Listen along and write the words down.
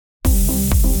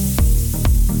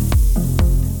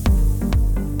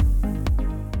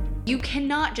You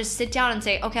cannot just sit down and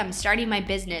say, okay, I'm starting my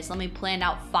business. Let me plan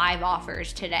out 5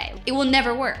 offers today. It will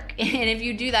never work. And if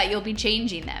you do that, you'll be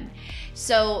changing them.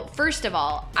 So first of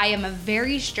all, I am a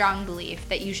very strong belief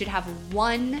that you should have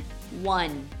one.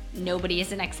 Nobody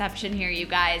is an exception here, you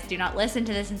guys. Do not listen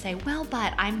to this and say, well,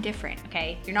 but I'm different,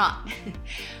 okay? You're not.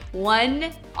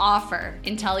 1 offer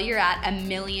until you're at $1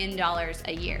 million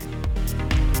a year.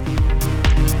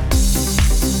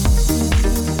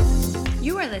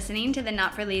 You are listening to the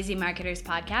Not for Lazy Marketers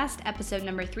podcast, episode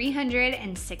number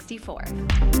 364.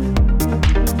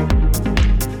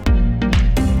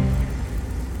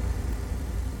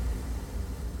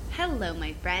 Hello,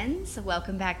 my friends.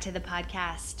 Welcome back to the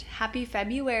podcast. Happy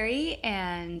February,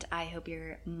 and I hope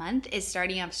your month is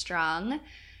starting off strong.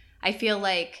 I feel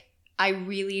like I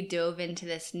really dove into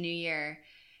this new year.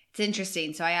 It's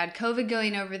interesting. So I had COVID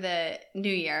going over the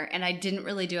new year, and I didn't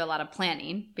really do a lot of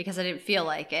planning because I didn't feel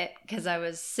like it because I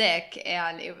was sick,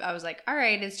 and I was like, all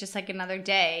right, it's just like another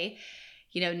day.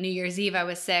 You know, New Year's Eve I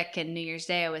was sick, and New Year's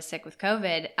Day I was sick with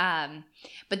COVID.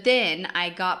 But then I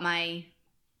got my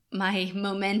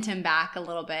momentum back a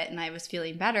little bit, and I was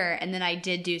feeling better. And then I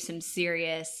did do some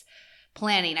serious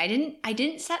planning. I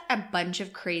didn't set a bunch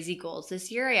of crazy goals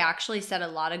this year. I actually set a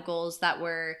lot of goals that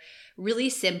were really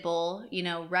simple, you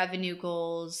know, revenue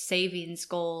goals, savings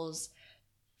goals,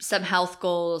 some health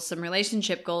goals, some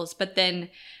relationship goals. But then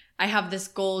I have this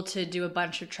goal to do a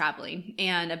bunch of traveling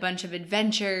and a bunch of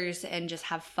adventures and just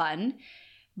have fun.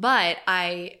 But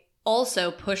I also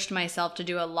pushed myself to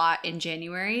do a lot in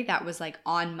January that was like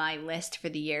on my list for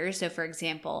the year. So for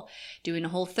example, doing a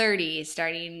Whole30,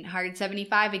 starting Hard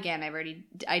 75 again.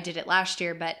 I did it last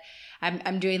year, but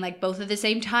I'm doing like both at the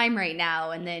same time right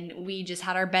now. And then we just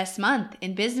had our best month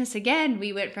in business again.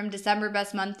 We went from December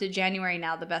best month to January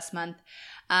now the best month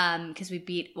because we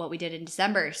beat what we did in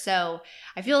December. So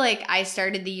I feel like I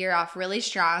started the year off really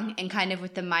strong and kind of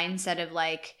with the mindset of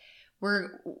like,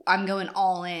 I'm going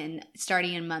all in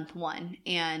starting in month 1,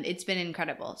 and it's been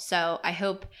incredible. So I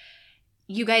hope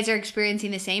you guys are experiencing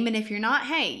the same. And if you're not,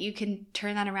 hey, you can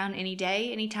turn that around any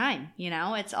day, anytime. You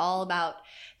know, it's all about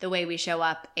the way we show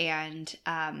up and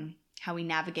how we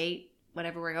navigate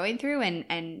whatever we're going through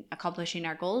and accomplishing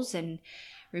our goals and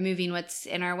removing what's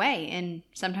in our way. And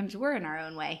sometimes we're in our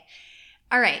own way.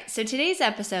 All right. So today's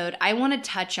episode, I want to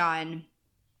touch on,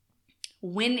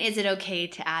 when is it okay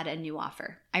to add a new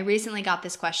offer? I recently got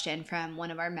this question from one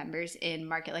of our members in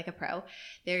Market Like a Pro.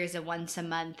 There's a once a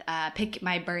month pick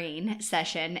my brain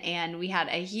session, and we had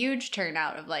a huge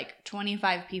turnout of like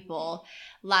 25 people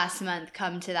last month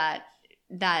come to that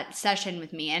session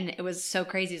with me, and it was so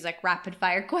crazy. It was like rapid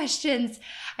fire questions.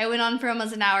 I went on for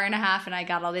almost an hour and a half, and I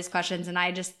got all these questions, and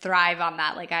I just thrive on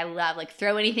that. Like I love, like,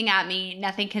 throw anything at me,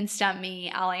 nothing can stump me,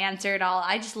 I'll answer it all.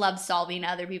 I just love solving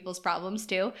other people's problems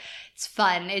too. It's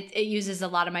fun. It uses a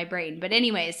lot of my brain. But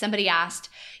anyways, somebody asked,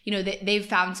 you know, they've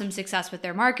found some success with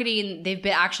their marketing. They've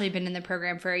actually been in the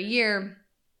program for a year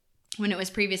when it was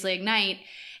previously Ignite.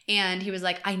 And he was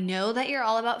like, I know that you're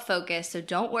all about focus, so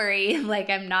don't worry. Like,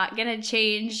 I'm not going to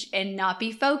change and not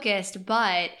be focused,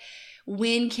 but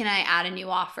when can I add a new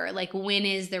offer? Like, when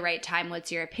is the right time?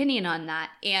 What's your opinion on that?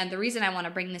 And the reason I want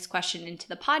to bring this question into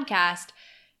the podcast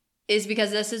is because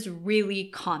this is really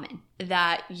common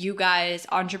that you guys,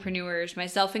 entrepreneurs,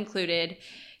 myself included,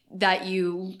 that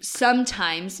you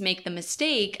sometimes make the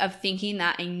mistake of thinking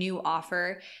that a new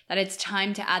offer, that it's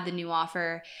time to add the new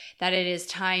offer, that it is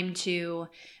time to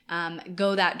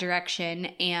go that direction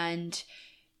and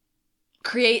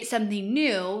create something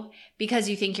new because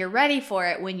you think you're ready for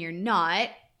it when you're not.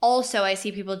 Also, I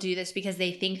see people do this because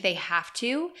they think they have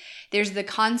to. There's the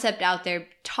concept out there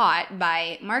taught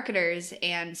by marketers,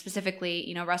 and specifically,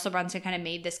 you know, Russell Brunson kind of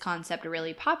made this concept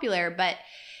really popular, but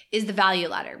is the value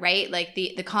ladder, right? Like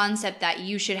the concept that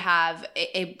you should have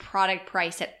a product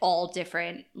price at all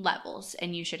different levels,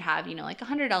 and you should have, you know, like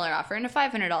 $100 offer and a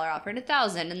 $500 offer and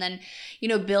 $1,000, and then, you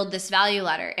know, build this value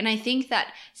ladder. And I think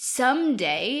that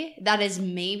someday that is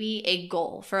maybe a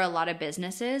goal for a lot of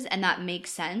businesses, and that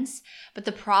makes sense. But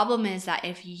the problem is that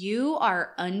if you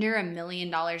are under $1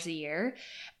 million a year,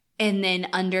 and then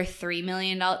under $3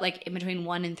 million, like in between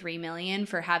 1 and 3 million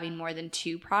for having more than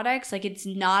 2 products, like it's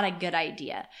not a good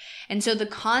idea. And so the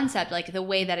concept, like the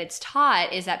way that it's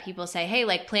taught is that people say, hey,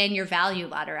 like plan your value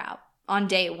ladder out on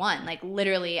day 1. Like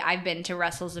literally, I've been to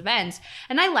Russell's events,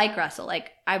 and I like Russell. Like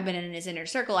I've been in his inner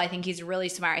circle. I think he's really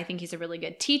smart. I think he's a really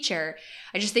good teacher.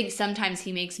 I just think sometimes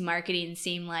he makes marketing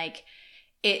seem like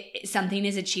something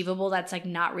is achievable that's like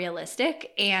not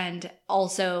realistic, and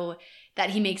also that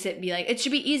he makes it be like, it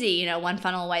should be easy, you know, one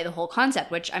funnel away the whole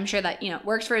concept, which I'm sure that, you know,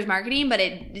 works for his marketing, but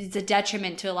it's a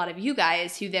detriment to a lot of you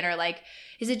guys who then are like,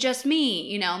 is it just me?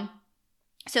 You know,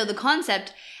 So the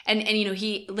concept, and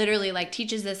he literally like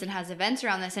teaches this and has events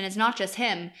around this, and it's not just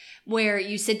him, where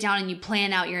you sit down and you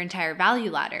plan out your entire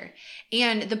value ladder.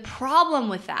 And the problem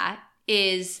with that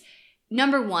is,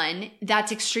 number one,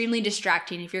 that's extremely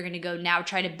distracting if you're going to go now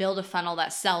try to build a funnel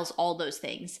that sells all those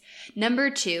things.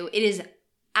 Number two, it is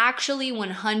actually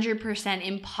 100%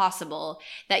 impossible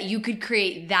that you could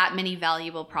create that many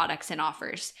valuable products and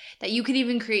offers, that you could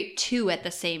even create 2 at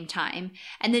the same time.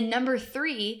 And then number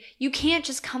 3, you can't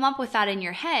just come up with that in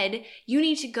your head. You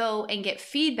need to go and get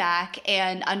feedback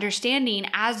and understanding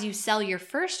as you sell your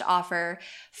first offer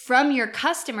from your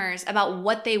customers about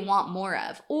what they want more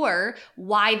of or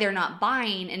why they're not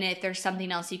buying, and if there's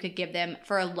something else you could give them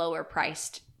for a lower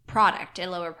priced product, a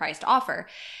lower priced offer.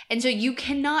 And so you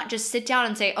cannot just sit down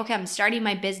and say, okay, I'm starting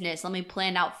my business. Let me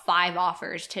plan out 5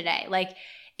 offers today. Like,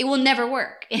 it will never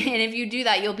work. And if you do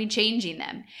that, you'll be changing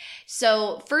them.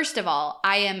 So first of all,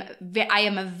 I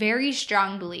am a very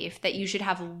strong belief that you should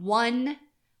have one.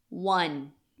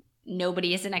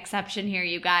 Nobody is an exception here,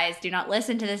 you guys. Do not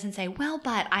listen to this and say, well,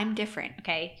 but I'm different.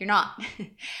 Okay, you're not.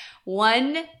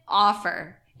 1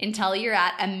 offer until you're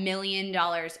at $1 million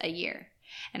a year.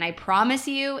 And I promise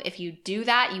you, if you do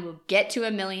that, you will get to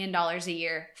 $1 million a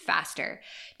year faster,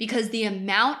 because the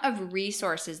amount of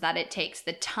resources that it takes,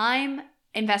 the time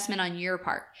investment on your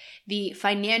part, the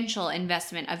financial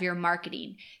investment of your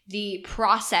marketing, the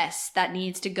process that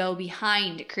needs to go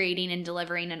behind creating and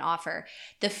delivering an offer,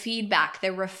 the feedback,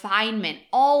 the refinement,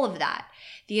 all of that,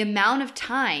 the amount of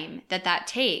time that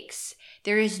takes,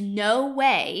 there is no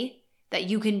way that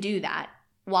you can do that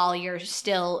while you're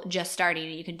still just starting,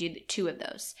 and you can do 2 of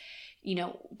those.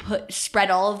 Spread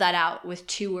all of that out with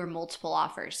 2 or multiple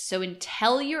offers. So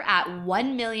until you're at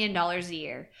 $1 million a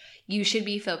year, you should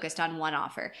be focused on 1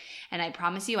 offer. And I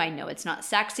promise you, I know it's not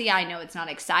sexy. I know it's not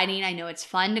exciting. I know it's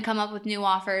fun to come up with new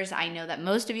offers. I know that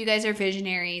most of you guys are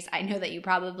visionaries. I know that you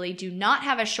probably do not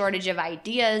have a shortage of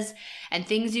ideas and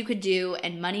things you could do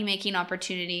and money-making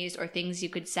opportunities or things you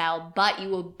could sell, but you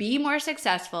will be more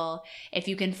successful if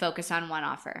you can focus on 1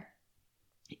 offer.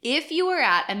 If you are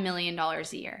at $1 million a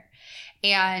year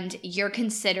and you're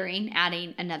considering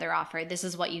adding another offer, this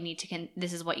is what you need to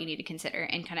consider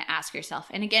and kind of ask yourself.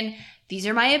 And again, these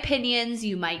are my opinions.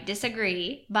 You might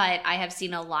disagree, but I have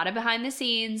seen a lot of behind the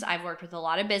scenes. I've worked with a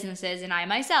lot of businesses, and I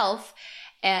myself,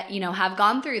 have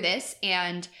gone through this.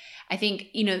 And I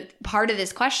think, part of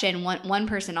this question, one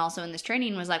person also in this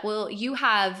training was like, well, you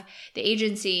have the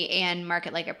agency and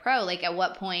Market Like a Pro. Like, at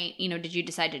what point, did you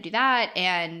decide to do that?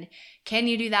 And can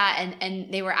you do that?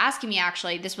 And they were asking me,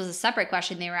 actually, this was a separate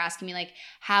question. They were asking me, like,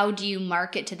 how do you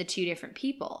market to the 2 different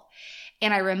people?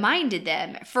 And I reminded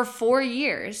them, for 4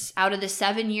 years out of the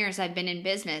 7 years I've been in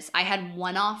business, I had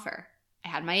 1 offer. I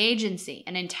had my agency.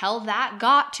 And until that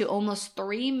got to almost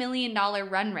 $3 million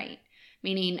run rate,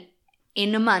 meaning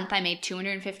in a month I made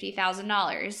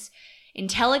 $250,000.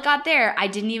 Until it got there, I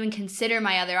didn't even consider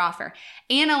my other offer.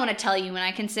 And I want to tell you, when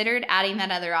I considered adding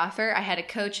that other offer, I had a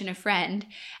coach and a friend,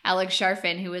 Alex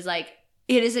Sharfin, who was like,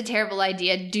 it is a terrible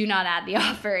idea. Do not add the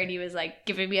offer. And he was like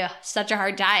giving me such a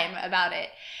hard time about it.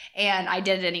 And I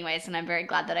did it anyways, and I'm very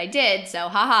glad that I did. So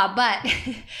haha, but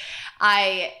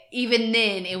even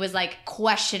then it was like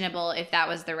questionable if that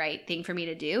was the right thing for me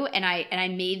to do. And I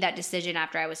made that decision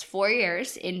after I was 4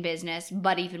 years in business.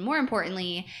 But even more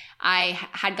importantly, I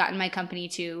had gotten my company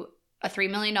to a $3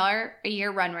 million a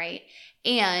year run rate,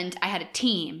 and I had a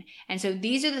team. And so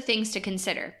these are the things to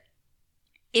consider.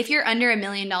 If you're under $1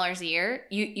 million a year,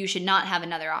 you should not have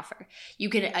another offer. You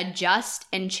can adjust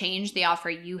and change the offer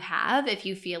you have if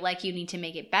you feel like you need to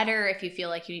make it better, if you feel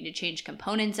like you need to change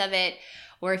components of it,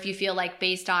 or if you feel like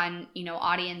based on,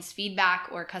 audience feedback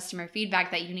or customer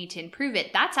feedback that you need to improve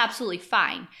it. That's absolutely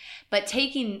fine. But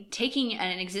taking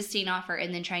an existing offer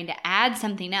and then trying to add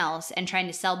something else and trying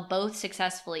to sell both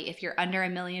successfully, if you're under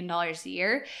 $1 million a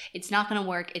year, it's not going to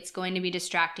work. It's going to be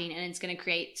distracting, and it's going to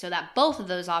create so that both of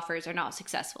those offers are not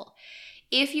successful.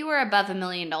 If you are above $1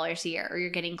 million a year, or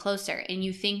you're getting closer, and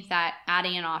you think that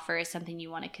adding an offer is something you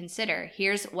want to consider,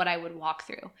 here's what I would walk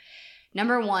through.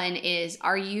 Number 1 is,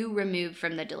 are you removed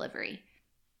from the delivery?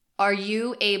 Are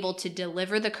you able to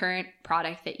deliver the current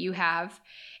product that you have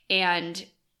and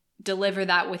deliver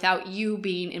that without you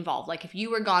being involved? Like, if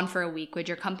you were gone for a week, would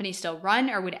your company still run,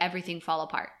 or would everything fall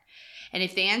apart? And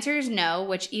if the answer is no,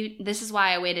 this is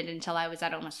why I waited until I was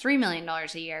at almost $3 million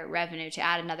a year revenue to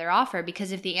add another offer,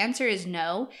 because if the answer is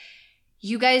no,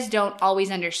 you guys don't always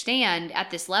understand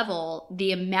at this level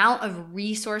the amount of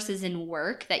resources and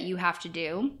work that you have to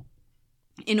do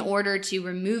in order to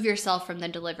remove yourself from the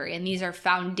delivery. And these are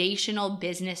foundational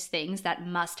business things that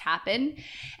must happen.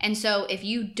 And so if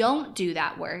you don't do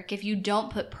that work, if you don't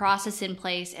put process in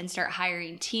place and start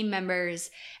hiring team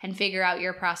members and figure out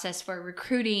your process for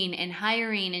recruiting and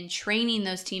hiring and training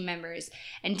those team members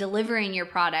and delivering your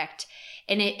product,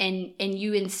 and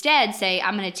you instead say,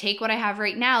 I'm going to take what I have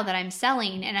right now that I'm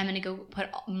selling and I'm going to go put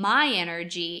my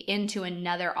energy into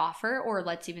another offer, or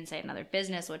let's even say another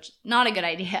business, which is not a good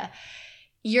idea.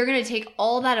 You're going to take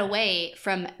all that away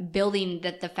from building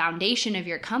the foundation of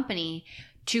your company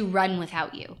to run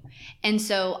without you. And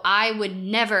so I would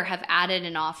never have added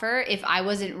an offer if I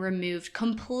wasn't removed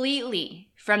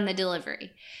completely from the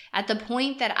delivery. At the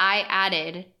point that I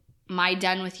added my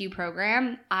Done With You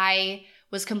program, I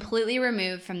was completely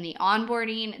removed from the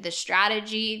onboarding, the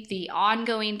strategy, the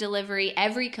ongoing delivery,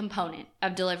 every component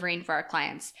of delivering for our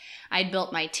clients. I had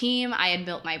built my team, I had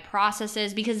built my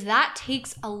processes, because that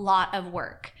takes a lot of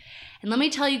work. And let me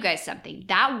tell you guys something,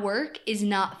 that work is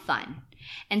not fun.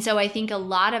 And so I think a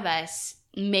lot of us,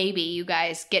 maybe you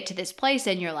guys get to this place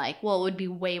and you're like, well, it would be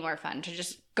way more fun to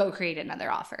just go create another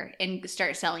offer and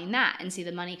start selling that and see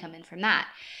the money come in from that,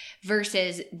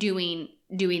 versus doing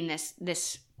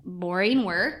this boring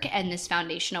work and this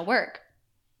foundational work.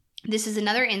 This is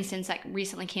another instance that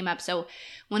recently came up. So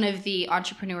one of the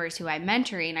entrepreneurs who I'm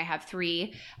mentoring, I have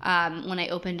three, when I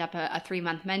opened up a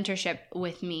 3-month mentorship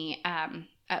with me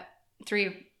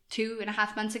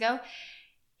 2.5 months ago,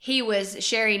 he was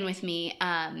sharing with me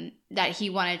that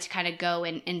he wanted to kind of go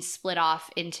and split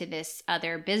off into this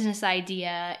other business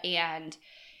idea. And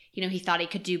he thought he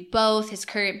could do both, his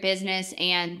current business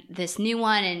and this new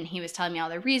one. And he was telling me all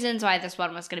the reasons why this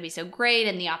one was going to be so great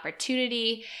and the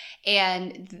opportunity.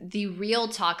 And the real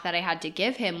talk that I had to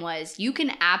give him was, you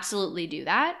can absolutely do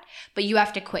that, but you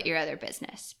have to quit your other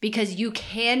business, because you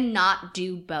cannot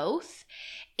do both.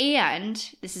 And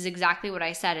this is exactly what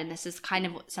I said. And this is kind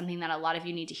of something that a lot of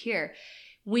you need to hear.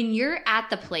 When you're at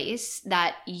the place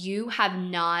that you have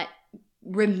not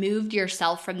removed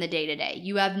yourself from the day-to-day,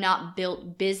 you have not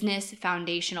built business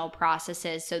foundational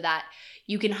processes so that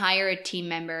you can hire a team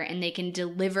member and they can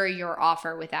deliver your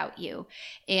offer without you,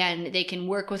 and they can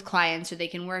work with clients, or they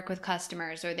can work with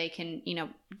customers, or they can,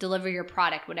 deliver your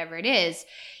product, whatever it is.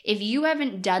 If you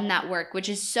haven't done that work, which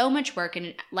is so much work,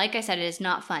 and like I said, it is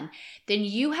not fun, then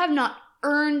you have not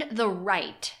earned the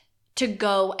right to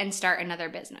go and start another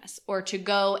business, or to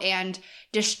go and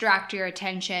distract your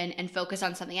attention and focus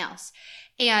on something else.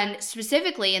 And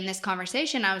specifically in this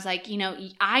conversation, I was like,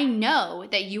 I know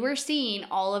that you are seeing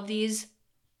all of these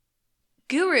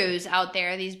gurus out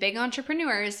there, these big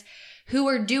entrepreneurs who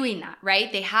are doing that,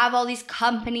 right? They have all these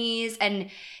companies and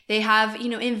they have,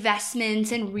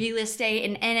 investments in real estate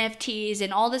and NFTs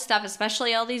and all this stuff,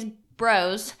 especially all these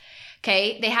bros,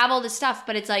 okay? They have all this stuff,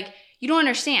 but it's like, you don't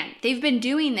understand. They've been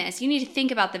doing this. You need to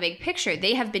think about the big picture.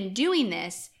 They have been doing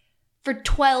this for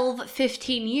 12,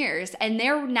 15 years, and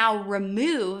they're now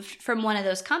removed from one of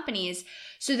those companies.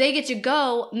 So they get to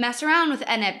go mess around with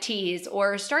NFTs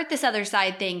or start this other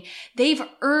side thing. They've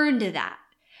earned that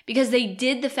because they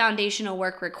did the foundational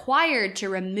work required to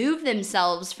remove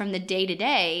themselves from the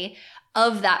day-to-day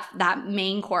of that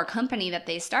main core company that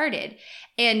they started.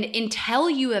 And until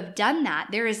you have done that,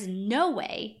 there is no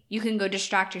way you can go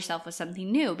distract yourself with something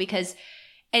new, because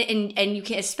and you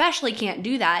especially can't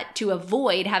do that to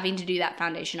avoid having to do that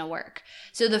foundational work.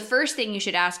 So the first thing you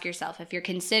should ask yourself, if you're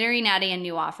considering adding a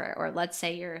new offer, or let's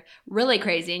say you're really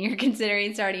crazy and you're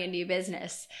considering starting a new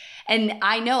business, and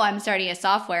I know I'm starting a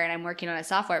software and I'm working on a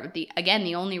software, but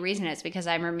the only reason is because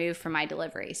I'm removed from my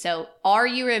delivery. So are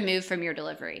you removed from your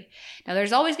delivery? Now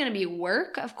there's always going to be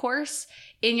work, of course,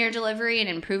 in your delivery and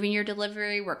improving your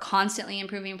delivery. We're constantly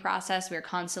improving process. We're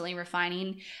constantly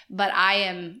refining, but I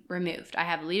am removed. I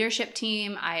have a leadership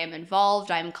team. I am involved.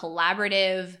 I'm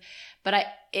collaborative, but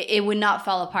it would not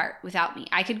fall apart without me.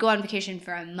 I could go on vacation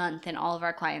for a month and all of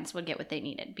our clients would get what they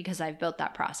needed because I've built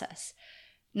that process.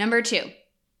 Number 2,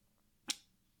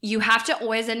 you have to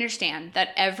always understand that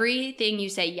everything you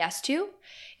say yes to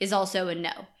is also a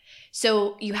no.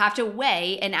 So you have to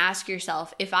weigh and ask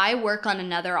yourself, if I work on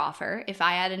another offer, if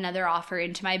I add another offer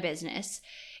into my business,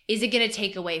 is it going to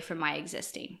take away from my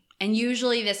existing? And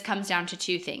usually this comes down to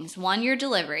 2 things. 1, your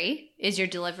delivery. Is your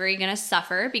delivery going to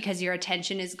suffer because your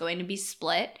attention is going to be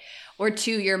split? Or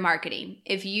 2, your marketing.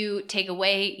 If you take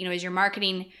away, is your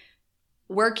marketing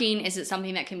working? Is it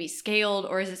something that can be scaled,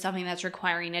 or is it something that's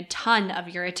requiring a ton of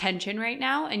your attention right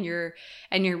now and your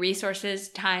resources,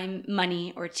 time,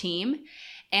 money, or team?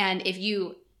 And if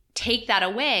you take that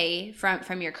away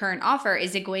from your current offer,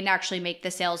 is it going to actually make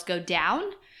the sales go down,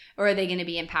 or are they going to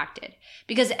be impacted?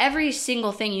 Because every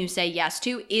single thing you say yes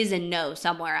to is a no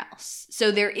somewhere else.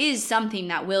 So there is something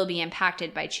that will be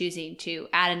impacted by choosing to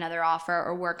add another offer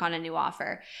or work on a new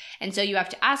offer. And so you have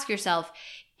to ask yourself,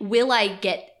 will I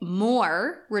get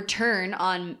more return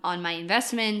on my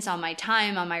investments, on my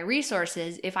time, on my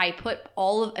resources if I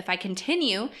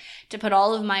continue to put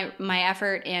all of my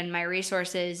effort and my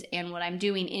resources and what I'm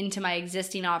doing into my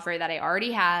existing offer that I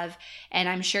already have? And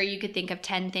I'm sure you could think of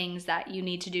 10 things that you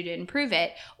need to do to improve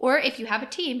it. Or if you have a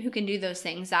team who can do those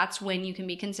things, that's when you can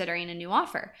be considering a new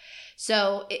offer.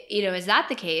 So, is that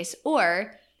the case?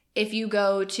 Or if you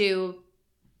go to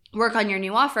work on your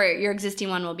new offer, your existing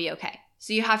one will be okay.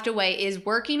 So you have to weigh, is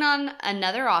working on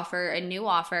another offer, a new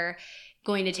offer,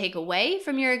 going to take away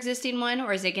from your existing one,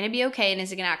 or is it going to be okay, and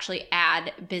is it going to actually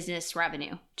add business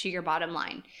revenue to your bottom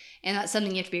line? And that's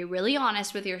something you have to be really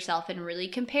honest with yourself and really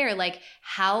compare, like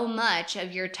how much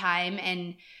of your time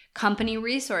and company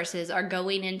resources are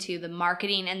going into the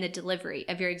marketing and the delivery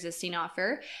of your existing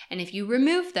offer. And if you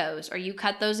remove those or you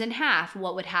cut those in half,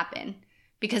 what would happen?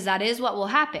 Because that is what will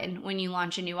happen when you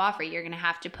launch a new offer. You're going to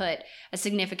have to put a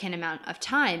significant amount of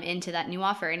time into that new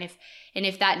offer. And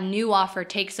if that new offer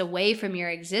takes away from your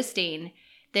existing,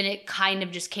 then it kind of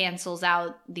just cancels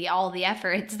out all the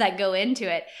efforts that go into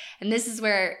it. And this is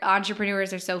where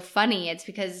entrepreneurs are so funny. It's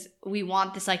because we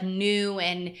want this like new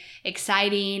and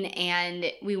exciting,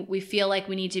 and we feel like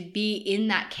we need to be in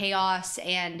that chaos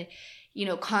and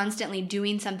constantly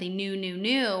doing something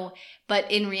new. But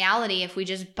in reality, if we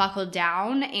just buckle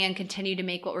down and continue to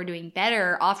make what we're doing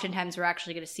better, oftentimes we're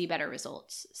actually going to see better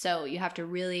results. So you have to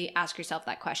really ask yourself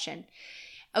that question.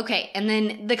 Okay, and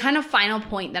then the kind of final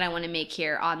point that I want to make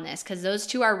here on this, because those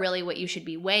two are really what you should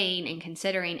be weighing and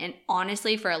considering. And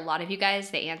honestly, for a lot of you guys,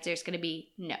 the answer is going to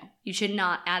be no. You should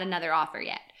not add another offer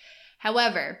yet.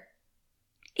 However,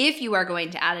 if you are going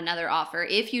to add another offer,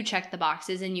 if you check the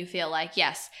boxes and you feel like,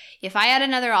 yes, if I add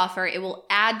another offer, it will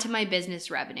add to my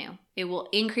business revenue, it will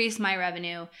increase my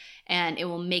revenue, and it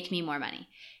will make me more money,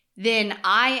 then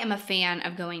I am a fan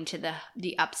of going to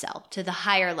the upsell, to the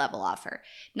higher level offer.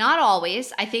 Not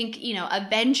always. I think,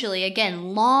 eventually,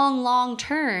 again, long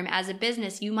term as a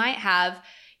business, you might have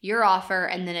your offer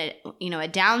and then a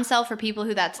downsell for people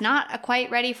who that's not quite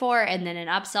ready for, and then an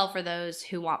upsell for those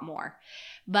who want more.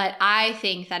 But I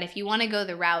think that if you want to go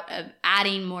the route of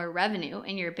adding more revenue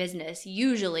in your business,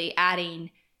 usually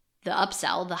adding the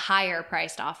upsell, the higher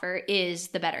priced offer, is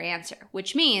the better answer,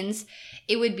 which means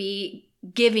it would be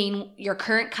giving your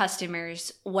current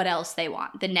customers what else they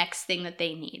want, the next thing that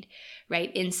they need,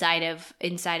 right? Inside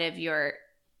of your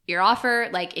offer.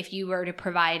 Like if you were to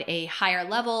provide a higher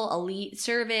level elite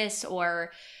service,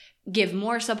 or give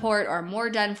more support, or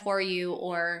more done for you,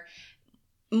 or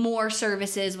more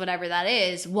services, whatever that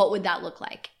is, what would that look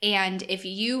like? And if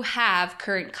you have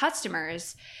current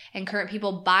customers and current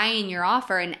people buying your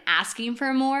offer and asking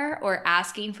for more, or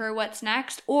asking for what's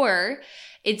next, or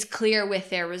it's clear with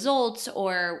their results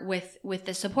or with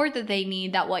the support that they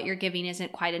need that what you're giving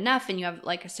isn't quite enough, and you have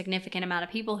like a significant amount of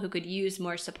people who could use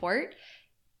more support,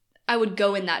 I would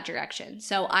go in that direction.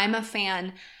 So I'm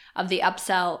a of the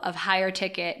upsell of higher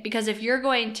ticket, because if you're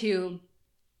going to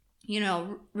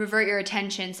revert your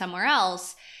attention somewhere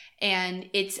else and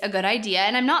it's a good idea,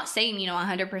 and I'm not saying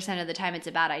 100% of the time it's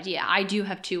a bad idea. I do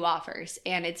have 2 offers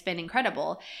and it's been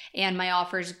incredible, and my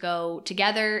offers go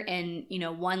together, and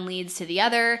one leads to the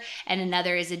other, and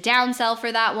another is a downsell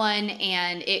for that one,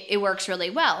 and it works really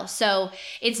well. So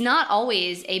it's not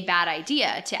always a bad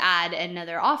idea to add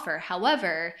another offer.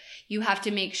 However, you have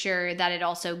to make sure that it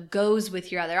also goes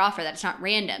with your other offer, that it's not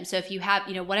random. So if you have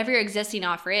whatever your existing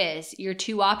offer is, your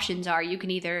 2 options are, you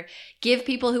can either give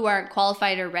people who aren't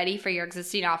qualified or ready for your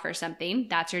existing offer something,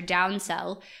 that's your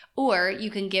downsell, or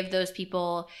you can give those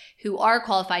people who are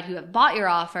qualified, who have bought your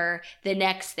offer, the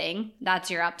next thing, that's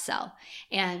your upsell.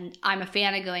 And I'm a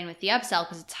fan of going with the upsell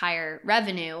because it's higher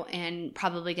revenue and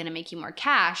probably going to make you more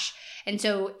cash. And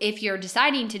so if you're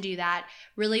deciding to do that,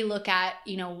 really look at,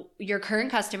 your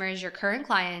current customers, your current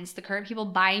clients, the current people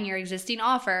buying your existing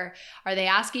offer. Are they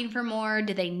asking for more?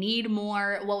 Do they need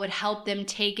more? What would help them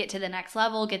take it to the next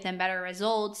level, get them better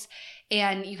results?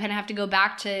 And you kind of have to go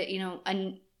back to,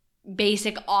 a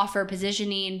basic offer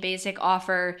positioning, basic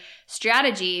offer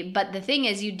strategy. But the thing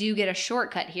is, you do get a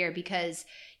shortcut here because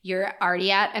you're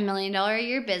already at $1 million a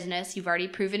year business. You've already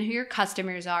proven who your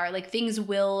customers are. Like, things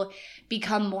will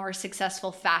become more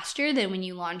successful faster than when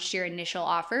you launched your initial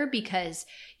offer, because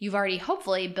you've already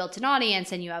hopefully built an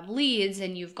audience and you have leads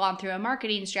and you've gone through a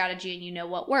marketing strategy and you know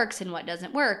what works and what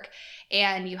doesn't work.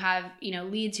 And you have,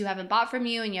 leads who haven't bought from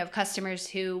you, and you have customers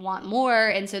who want more.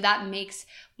 And so that makes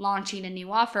launching a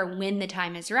new offer when the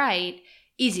time is right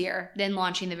easier than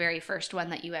launching the very first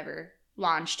one that you ever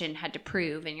launched and had to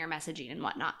prove in your messaging and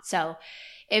whatnot. So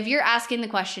if you're asking the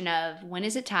question of when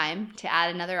is it time to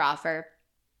add another offer,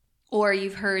 or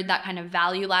you've heard that kind of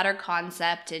value ladder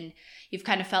concept and you've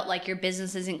kind of felt like your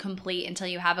business isn't complete until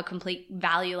you have a complete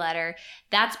value ladder,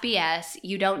 that's BS.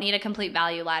 You don't need a complete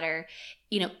value ladder.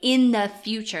 In the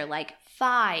future, like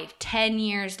 5-10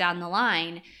 years down the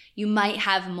line, you might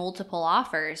have multiple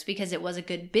offers because it was a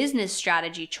good business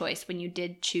strategy choice when you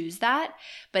did choose that.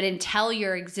 But until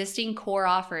your existing core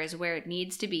offer is where it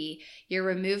needs to be, you're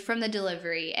removed from the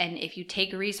delivery. And if you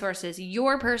take resources,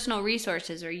 your personal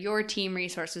resources or your team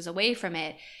resources away from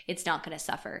it, it's not going to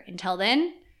suffer. Until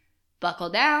then, buckle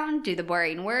down, do the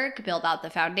boring work, build out the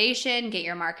foundation, get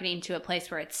your marketing to a place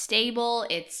where it's stable,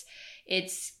 it's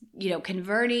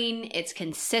converting, it's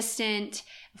consistent.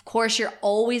 Of course, you're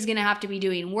always going to have to be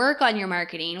doing work on your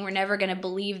marketing. We're never going to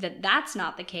believe that that's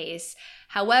not the case.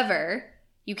 However,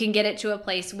 you can get it to a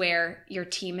place where your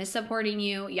team is supporting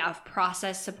you, you have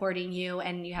process supporting you,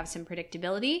 and you have some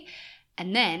predictability.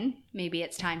 And then maybe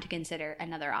it's time to consider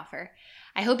another offer.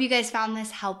 I hope you guys found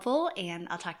this helpful, and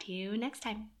I'll talk to you next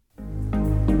time.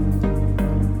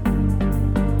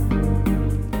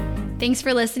 Thanks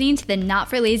for listening to the Not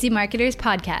for Lazy Marketers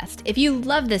podcast. If you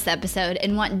love this episode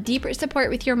and want deeper support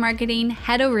with your marketing,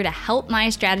 head over to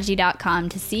helpmystrategy.com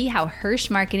to see how Hirsch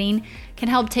Marketing can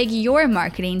help take your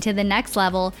marketing to the next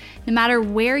level no matter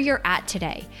where you're at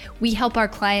today. We help our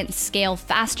clients scale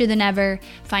faster than ever,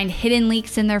 find hidden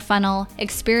leaks in their funnel,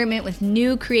 experiment with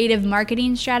new creative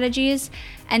marketing strategies,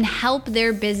 and help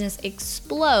their business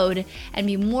explode and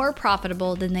be more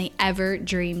profitable than they ever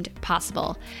dreamed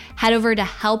possible. Head over to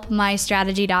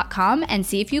helpmystrategy.com and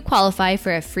see if you qualify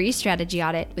for a free strategy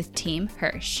audit with Team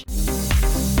Hirsch.